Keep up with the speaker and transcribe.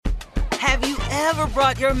Have you ever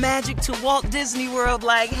brought your magic to Walt Disney World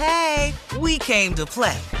like, hey, we came to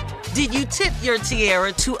play? Did you tip your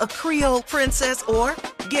tiara to a Creole princess or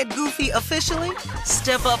get goofy officially?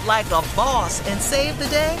 Step up like a boss and save the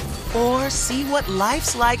day? Or see what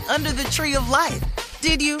life's like under the tree of life?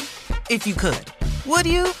 Did you? If you could. Would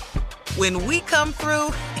you? When we come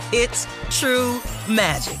through, it's true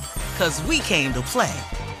magic. 'Cause we came to play.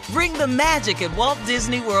 Bring the magic at Walt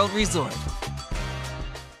Disney World Resort.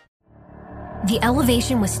 The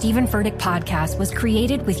Elevation with Stephen Furtick podcast was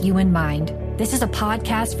created with you in mind. This is a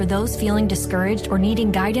podcast for those feeling discouraged or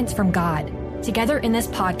needing guidance from God. Together in this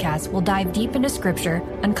podcast, we'll dive deep into Scripture,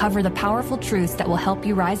 uncover the powerful truths that will help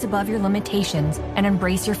you rise above your limitations and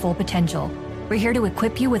embrace your full potential. We're here to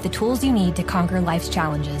equip you with the tools you need to conquer life's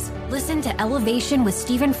challenges. Listen to Elevation with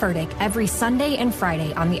Stephen Furtick every Sunday and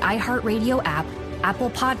Friday on the iHeartRadio app,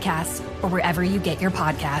 Apple Podcasts, or wherever you get your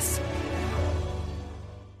podcasts.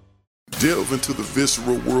 Delve into the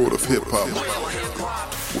visceral world of hip-hop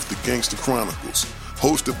with the Gangster Chronicles,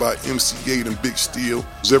 hosted by MC Gate and Big Steel.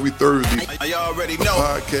 Every Thursday, a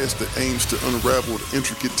podcast that aims to unravel the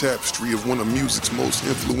intricate tapestry of one of music's most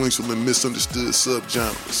influential and misunderstood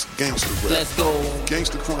subgenres, gangster rap. Let's go.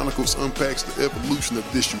 Gangster Chronicles unpacks the evolution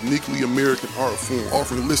of this uniquely American art form,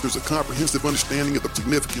 offering listeners a comprehensive understanding of the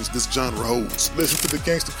significance this genre holds. Listen to the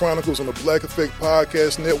Gangster Chronicles on the Black Effect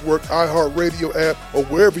Podcast Network, iHeartRadio app, or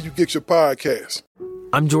wherever you get your podcasts.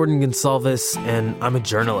 I'm Jordan Gonsalves, and I'm a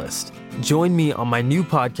journalist. Join me on my new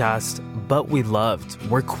podcast, But We Loved,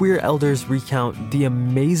 where queer elders recount the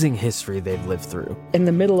amazing history they've lived through. In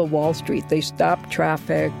the middle of Wall Street, they stopped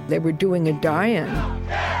traffic. They were doing a die-in.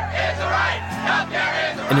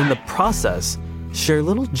 And in the process, share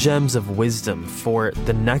little gems of wisdom for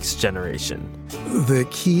the next generation. The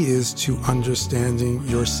key is to understanding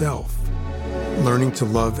yourself, learning to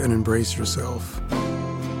love and embrace yourself.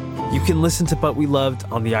 You can listen to But We Loved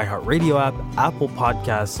on the iHeartRadio app, Apple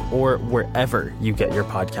Podcasts, or wherever you get your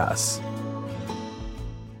podcasts.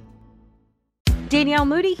 Danielle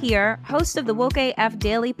Moody here, host of the Woke AF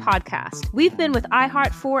Daily podcast. We've been with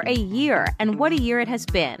iHeart for a year, and what a year it has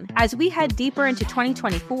been. As we head deeper into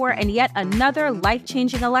 2024 and yet another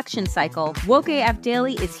life-changing election cycle, Woke AF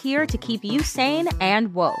Daily is here to keep you sane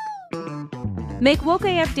and woke. Make Woke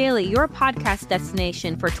AF Daily your podcast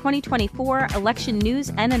destination for 2024 election news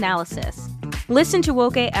and analysis. Listen to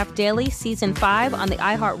Woke AF Daily Season 5 on the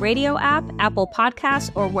iHeartRadio app, Apple Podcasts,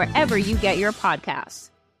 or wherever you get your podcasts.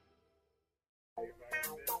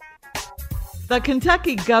 The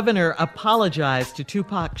Kentucky governor apologized to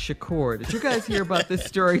Tupac Shakur. Did you guys hear about this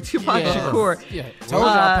story? Tupac Shakur. Yeah. Told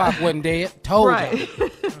y'all Pac wasn't dead. Told y'all.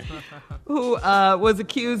 Who was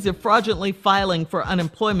accused of fraudulently filing for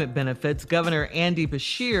unemployment benefits. Governor Andy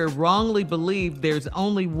Beshear wrongly believed there's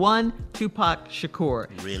only one Tupac Shakur.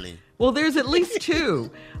 Really? Well, there's at least two.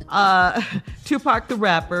 Tupac the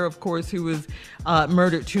rapper, of course, who was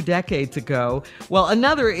murdered 2 decades ago. Well,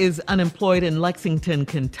 another is unemployed in Lexington,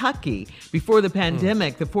 Kentucky. Before the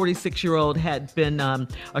pandemic, the 46-year-old had been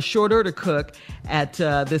a short order cook at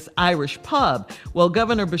this Irish pub. Well,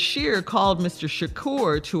 Governor Beshear called Mr.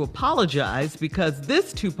 Shakur to apologize because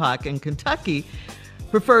this Tupac in Kentucky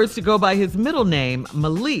prefers to go by his middle name,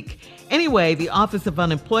 Malik. Anyway, the Office of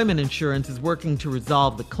Unemployment Insurance is working to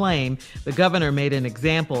resolve the claim. The governor made an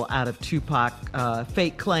example out of Tupac.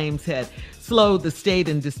 Fake claims had slowed the state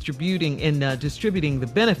in distributing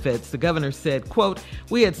the benefits. The governor said, quote,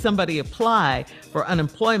 "We had somebody apply for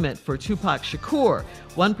unemployment for Tupac Shakur.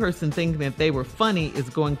 One person thinking that they were funny is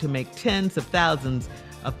going to make tens of thousands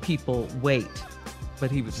of people wait."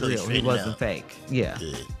 But he was real. He wasn't fake. Yeah.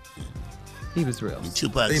 Good. He was real. And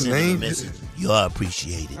Tupac sent a message. You are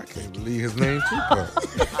appreciated. I can't believe his name Tupac.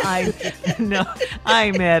 I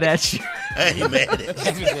ain't mad at you. I ain't mad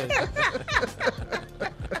at you.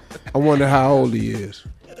 I wonder how old he is.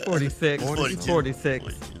 46.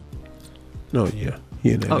 46. No, yeah.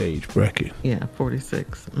 He in that age bracket. Yeah,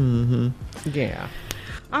 46. Mm-hmm. Yeah.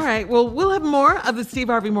 All right. Well, we'll have more of the Steve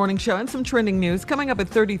Harvey Morning Show and some trending news coming up at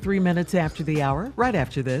 33 minutes after the hour, right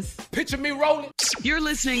after this. Picture me rolling. You're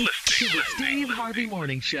listening to the Steve Harvey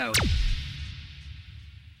Morning Show.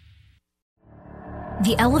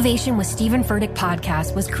 The Elevation with Stephen Furtick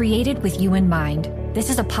podcast was created with you in mind. This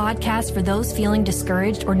is a podcast for those feeling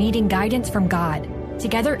discouraged or needing guidance from God.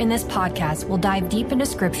 Together in this podcast, we'll dive deep into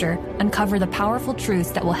Scripture, uncover the powerful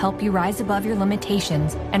truths that will help you rise above your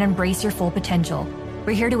limitations and embrace your full potential.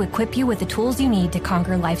 We're here to equip you with the tools you need to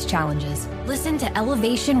conquer life's challenges. Listen to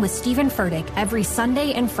Elevation with Stephen Furtick every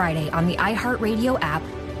Sunday and Friday on the iHeartRadio app,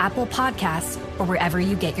 Apple Podcasts, or wherever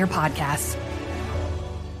you get your podcasts.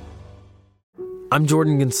 I'm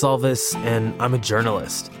Jordan Gonsalves, and I'm a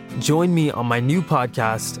journalist. Join me on my new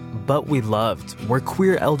podcast, But We Loved, where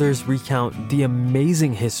queer elders recount the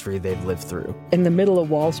amazing history they've lived through. In the middle of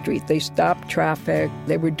Wall Street, they stopped traffic.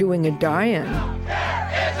 They were doing a die-in.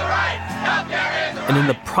 And in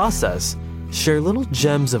the process, share little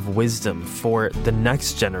gems of wisdom for the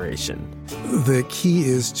next generation. The key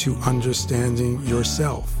is to understanding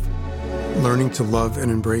yourself, learning to love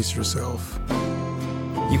and embrace yourself.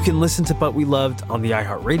 You can listen to But We Loved on the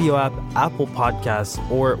iHeartRadio app, Apple Podcasts,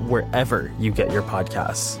 or wherever you get your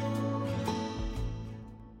podcasts.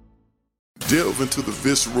 Delve into the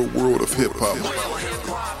visceral world of hip-hop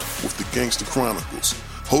with the Gangsta Chronicles,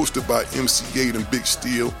 hosted by MC Gate and Big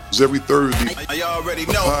Steel. Every Thursday,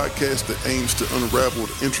 a podcast that aims to unravel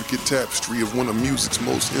the intricate tapestry of one of music's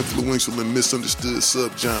most influential and misunderstood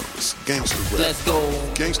subgenres, gangsta rap. Let's go.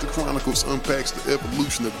 Gangsta Chronicles unpacks the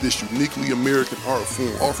evolution of this uniquely American art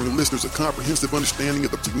form, offering listeners a comprehensive understanding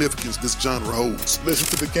of the significance this genre holds.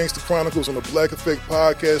 Listen to the Gangsta Chronicles on the Black Effect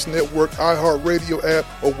Podcast Network, iHeartRadio app,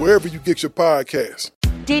 or wherever you get your podcasts.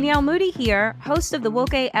 Danielle Moody here, host of the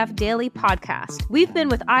Woke AF Daily podcast. We've been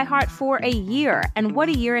with iHeart for a year, and what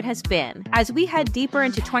a year it has been. As we head deeper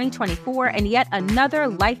into 2024 and yet another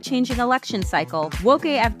life-changing election cycle, Woke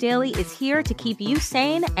AF Daily is here to keep you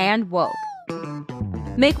sane and woke.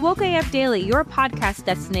 Make Woke AF Daily your podcast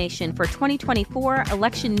destination for 2024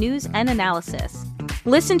 election news and analysis.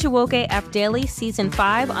 Listen to Woke AF Daily Season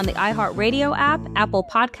 5 on the iHeartRadio app, Apple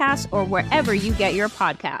Podcasts, or wherever you get your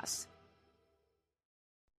podcasts.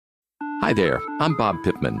 Hi there, I'm Bob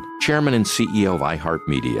Pittman, Chairman and CEO of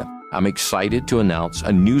iHeartMedia. I'm excited to announce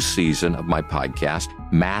a new season of my podcast,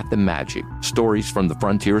 Math and Magic, Stories from the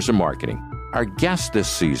Frontiers of Marketing. Our guests this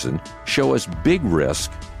season show us big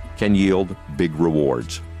risk can yield big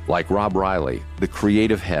rewards, like Rob Riley, the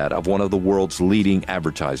creative head of one of the world's leading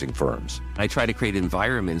advertising firms. I try to create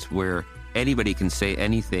environments where anybody can say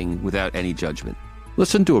anything without any judgment.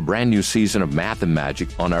 Listen to a brand new season of Math and Magic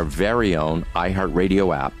on our very own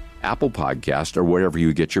iHeartRadio app, Apple Podcast, or wherever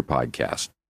you get your podcast.